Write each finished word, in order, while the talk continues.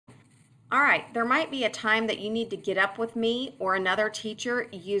All right, there might be a time that you need to get up with me or another teacher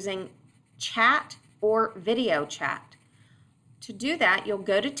using chat or video chat. To do that, you'll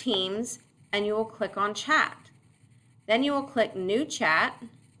go to Teams and you will click on Chat. Then you will click New Chat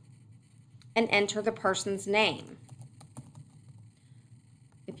and enter the person's name.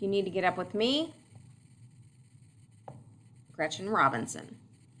 If you need to get up with me, Gretchen Robinson.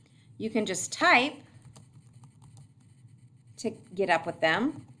 You can just type to get up with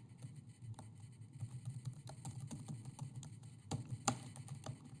them.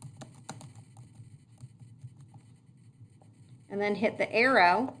 And then hit the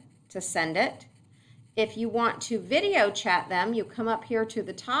arrow to send it. If you want to video chat them, you come up here to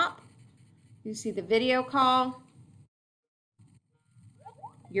the top. You see the video call.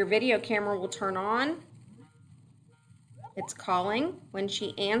 Your video camera will turn on. It's calling. When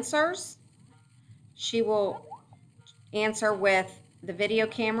she answers, she will answer with the video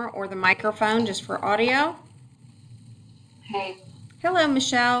camera or the microphone just for audio. Hey. Hello,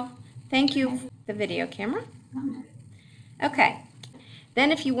 Michelle. Thank you for the video camera. Okay.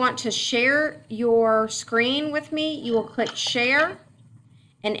 Then if you want to share your screen with me, you will click Share.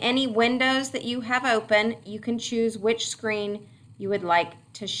 And any windows that you have open, you can choose which screen you would like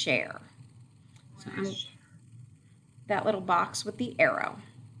to share. So that little box with the arrow.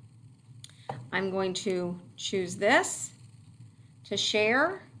 I'm going to choose this to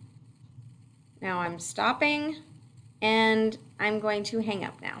share. Now I'm stopping and I'm going to hang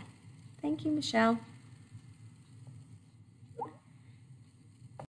up now. Thank you, Michelle.